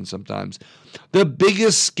information sometimes. The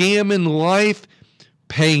biggest scam in life,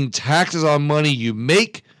 paying taxes on money you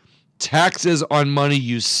make, taxes on money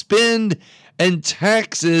you spend, and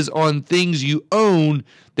taxes on things you own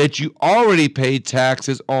that you already paid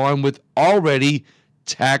taxes on with already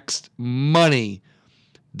taxed money.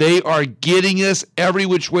 They are getting us every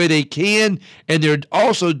which way they can, and they're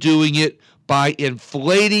also doing it by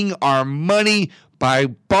inflating our money, by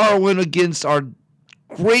borrowing against our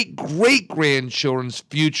great-great-grandchildren's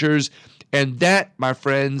futures, and that, my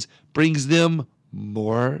friends, brings them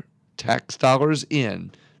more tax dollars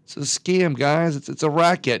in. It's a scam, guys. It's a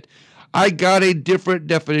racket. I got a different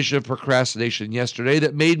definition of procrastination yesterday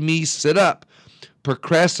that made me sit up.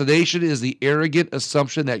 Procrastination is the arrogant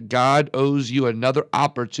assumption that God owes you another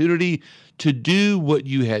opportunity to do what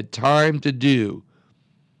you had time to do.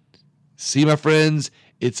 See, my friends,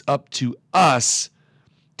 it's up to us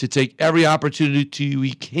to take every opportunity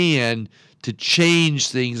we can to change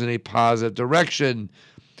things in a positive direction.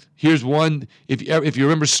 Here's one. If you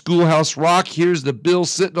remember Schoolhouse Rock, here's the Bill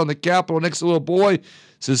sitting on the Capitol next to a little boy.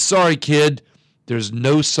 Says, "Sorry, kid, there's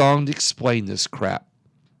no song to explain this crap."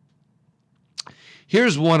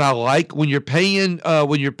 Here's one I like. When you're tipping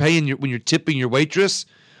your waitress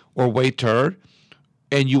or waiter,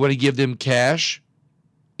 and you want to give them cash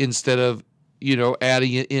instead of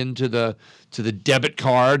adding it into the debit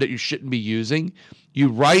card that you shouldn't be using, you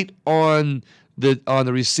write on the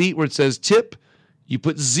receipt where it says tip, you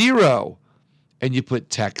put 0, and you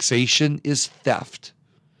put taxation is theft.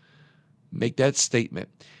 Make that statement.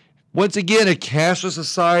 Once again, a cashless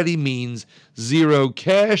society means 0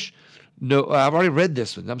 cash. No, I've already read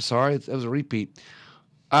this one. I'm sorry. That was a repeat.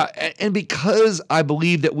 And because I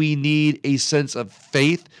believe that we need a sense of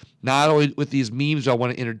faith, not only with these memes, I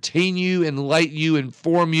want to entertain you, enlighten you,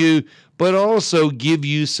 inform you, but also give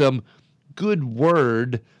you some good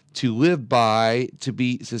word to live by,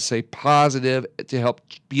 to say positive, to help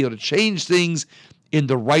be able to change things in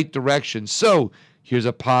the right direction. So here's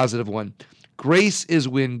a positive one. Grace is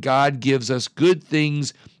when God gives us good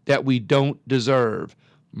things that we don't deserve.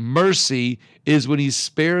 Mercy is when he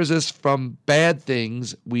spares us from bad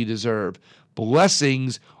things we deserve.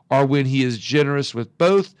 Blessings are when he is generous with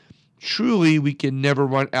both. Truly, we can never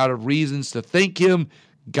run out of reasons to thank him.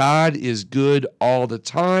 God is good all the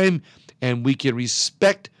time, and we can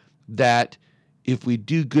respect that if we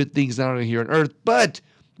do good things not only here on earth, but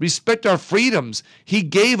respect our freedoms. He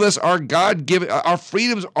gave us our God-given, our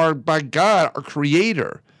freedoms are by God, our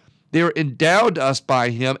Creator. They were endowed to us by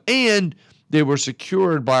him, and they were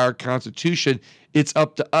secured by our Constitution. It's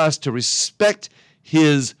up to us to respect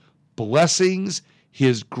his blessings,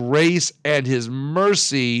 his grace, and his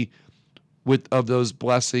mercy of those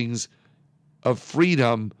blessings of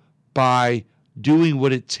freedom by doing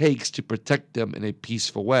what it takes to protect them in a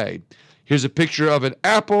peaceful way. Here's a picture of an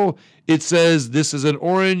apple. It says, "This is an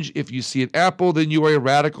orange. If you see an apple, then you are a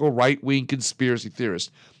radical right-wing conspiracy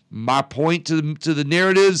theorist." My point to the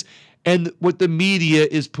narratives and what the media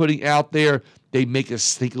is putting out there, they make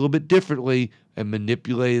us think a little bit differently and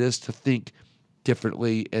manipulate us to think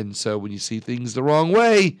differently. And so when you see things the wrong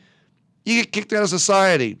way, you get kicked out of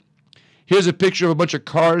society. Here's a picture of a bunch of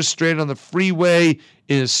cars stranded on the freeway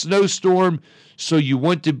in a snowstorm. So you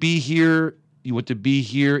want to be here. You want to be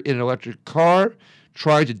here in an electric car,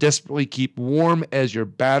 try to desperately keep warm as your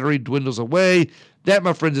battery dwindles away. That,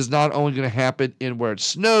 my friends, is not only going to happen in where it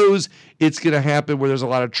snows, it's going to happen where there's a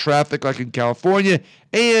lot of traffic like in California.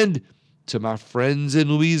 And to my friends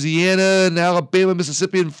in Louisiana and Alabama,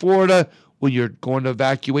 Mississippi, and Florida, when you're going to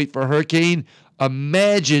evacuate for a hurricane,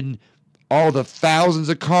 imagine all the thousands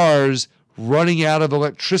of cars running out of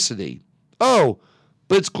electricity. Oh,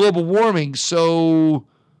 but it's global warming, so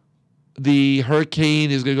the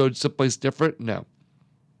hurricane is going to go someplace different? No.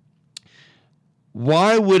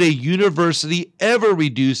 Why would a university ever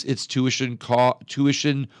reduce its tuition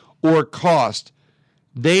or cost?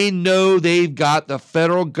 They know they've got the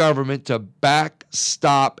federal government to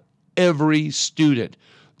backstop every student.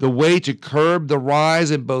 The way to curb the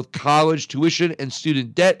rise in both college tuition and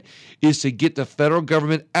student debt is to get the federal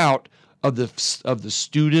government out of the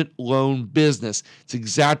student loan business. It's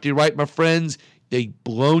exactly right, my friends. They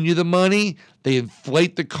loan you the money, they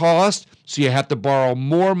inflate the cost, so you have to borrow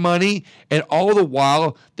more money, and all the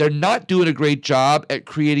while, they're not doing a great job at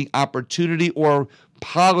creating opportunity or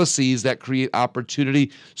policies that create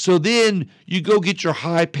opportunity. So then you go get your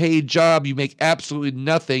high-paid job, you make absolutely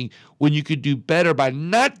nothing when you could do better by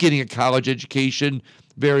not getting a college education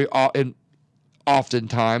and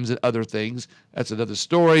oftentimes and other things. That's another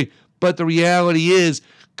story. But the reality is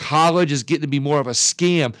college is getting to be more of a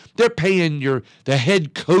scam. They're paying the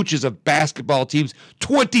head coaches of basketball teams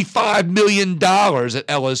 $25 million at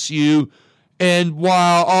LSU. And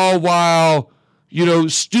while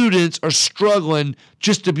students are struggling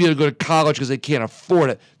just to be able to go to college because they can't afford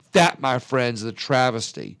it. That, my friends, is a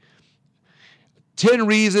travesty. 10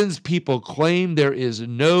 reasons people claim there is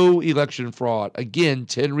no election fraud. Again,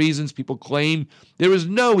 10 reasons people claim there is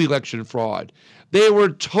no election fraud. They were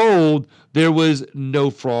told there was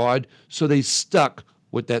no fraud, so they stuck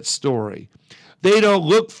with that story. They don't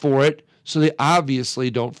look for it, so they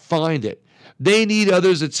obviously don't find it. They need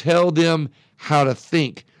others to tell them how to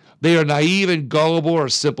think. They are naive and gullible or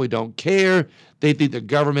simply don't care. They think the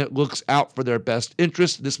government looks out for their best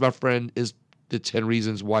interest. This, my friend, is the 10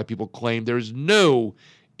 reasons why people claim there is no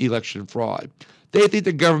election fraud. They think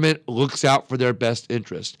the government looks out for their best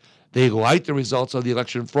interest. They like the results of the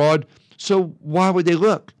election fraud, so why would they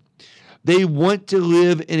look? They want to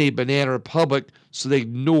live in a banana republic, so they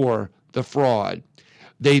ignore the fraud.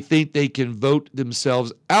 They think they can vote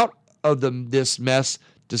themselves out of this mess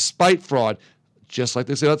despite fraud. Just like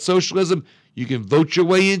they say about socialism, you can vote your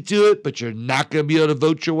way into it, but you're not going to be able to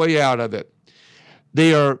vote your way out of it.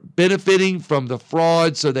 They are benefiting from the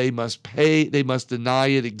fraud, so they must pay. They must deny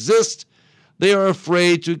it exists. They are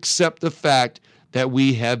afraid to accept the fact that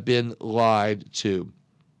we have been lied to.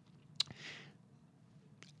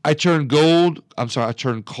 I turn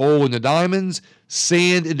coal into diamonds,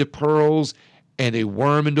 sand into pearls, and a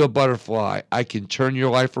worm into a butterfly. I can turn your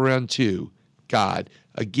life around too. God.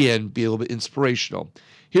 Again, be a little bit inspirational.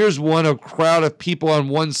 Here's a crowd of people on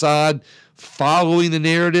one side following the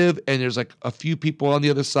narrative, and there's like a few people on the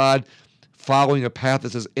other side following a path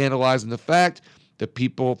that says analyzing the fact. The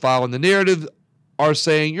people following the narrative are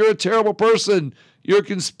saying, you're a terrible person. You're a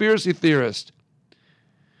conspiracy theorist.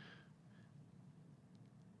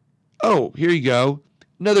 Oh, here you go.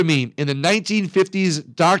 Another meme. In the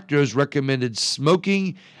 1950s, doctors recommended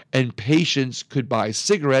smoking and patients could buy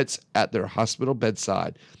cigarettes at their hospital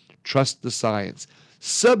bedside. Trust the science.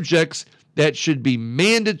 Subjects that should be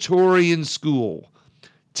mandatory in school: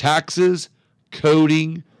 taxes,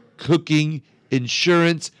 coding, cooking,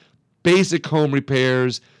 insurance, basic home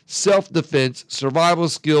repairs, self-defense, survival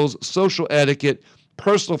skills, social etiquette,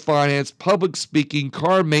 personal finance, public speaking,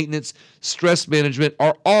 car maintenance, stress management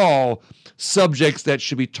are all subjects that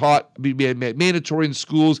should be taught, be mandatory in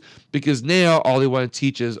schools, because now all they want to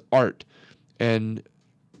teach is art. And,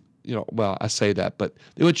 I say that, but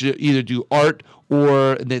they want you to either do art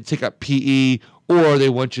or and then take up PE, or they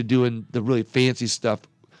want you doing the really fancy stuff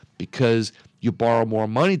because you borrow more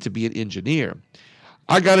money to be an engineer.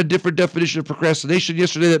 I got a different definition of procrastination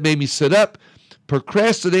yesterday that made me sit up.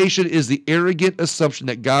 Procrastination is the arrogant assumption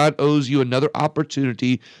that God owes you another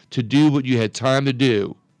opportunity to do what you had time to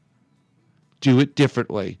do. Do it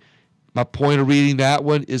differently. My point of reading that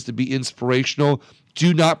one is to be inspirational.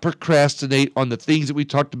 Do not procrastinate on the things that we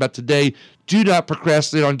talked about today. Do not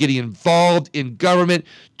procrastinate on getting involved in government.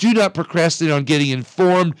 Do not procrastinate on getting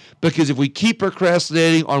informed, because if we keep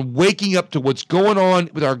procrastinating on waking up to what's going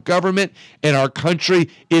on with our government and our country,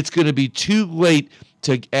 it's going to be too late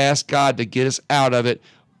to ask God to get us out of it,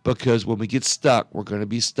 because when we get stuck, we're going to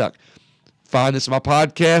be stuck. Find this in my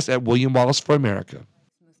podcast at William Wallis for America.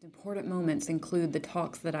 Important moments include the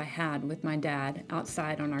talks that I had with my dad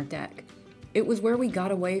outside on our deck. It was where we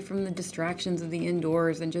got away from the distractions of the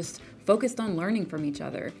indoors and just focused on learning from each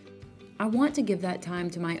other. I want to give that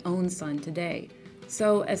time to my own son today.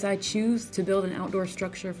 So as I choose to build an outdoor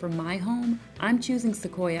structure for my home, I'm choosing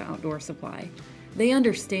Sequoia Outdoor Supply. They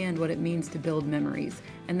understand what it means to build memories,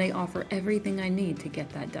 and they offer everything I need to get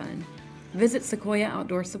that done. Visit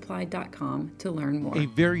SequoiaOutdoorSupply.com to learn more. A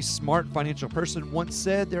very smart financial person once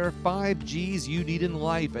said there are 5 G's you need in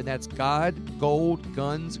life, and that's God, gold,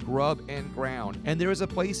 guns, grub, and ground. And there is a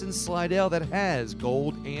place in Slidell that has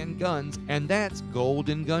gold and guns, and that's Gold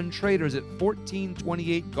and Gun Traders at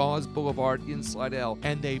 1428 Gauze Boulevard in Slidell.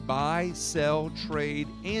 And they buy, sell, trade,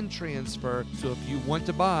 and transfer. So if you want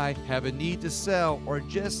to buy, have a need to sell, or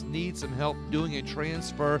just need some help doing a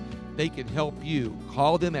transfer, they can help you.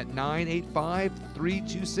 Call them at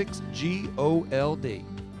 985-326-GOLD.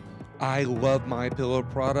 I love MyPillow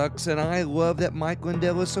products, and I love that Mike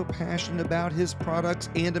Lindell is so passionate about his products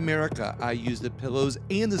and America. I use the pillows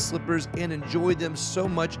and the slippers and enjoy them so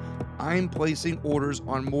much, I'm placing orders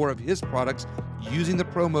on more of his products using the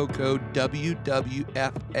promo code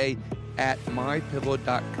WWFA at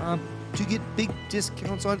mypillow.com to get big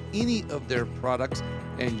discounts on any of their products,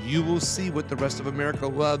 and you will see what the rest of America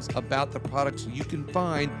loves about the products you can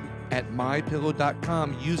find at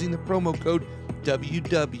mypillow.com using the promo code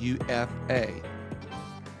WWFA.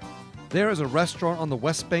 There is a restaurant on the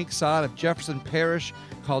West Bank side of Jefferson Parish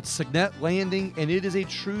called Signet Landing, and it is a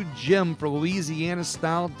true gem for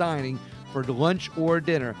Louisiana-style dining for lunch or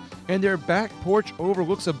dinner. And their back porch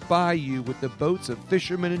overlooks a bayou with the boats of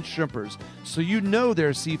fishermen and shrimpers, so you know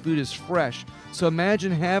their seafood is fresh. So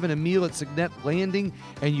imagine having a meal at Signet Landing,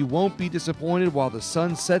 and you won't be disappointed while the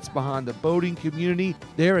sun sets behind the boating community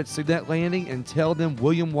there at Signet Landing, and tell them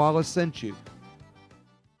William Wallis sent you.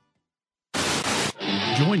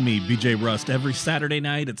 Join me, BJ Rust, every Saturday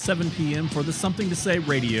night at 7 p.m. for the Something to Say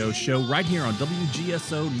radio show right here on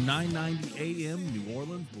WGSO 990 AM, New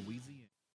Orleans, Louisiana.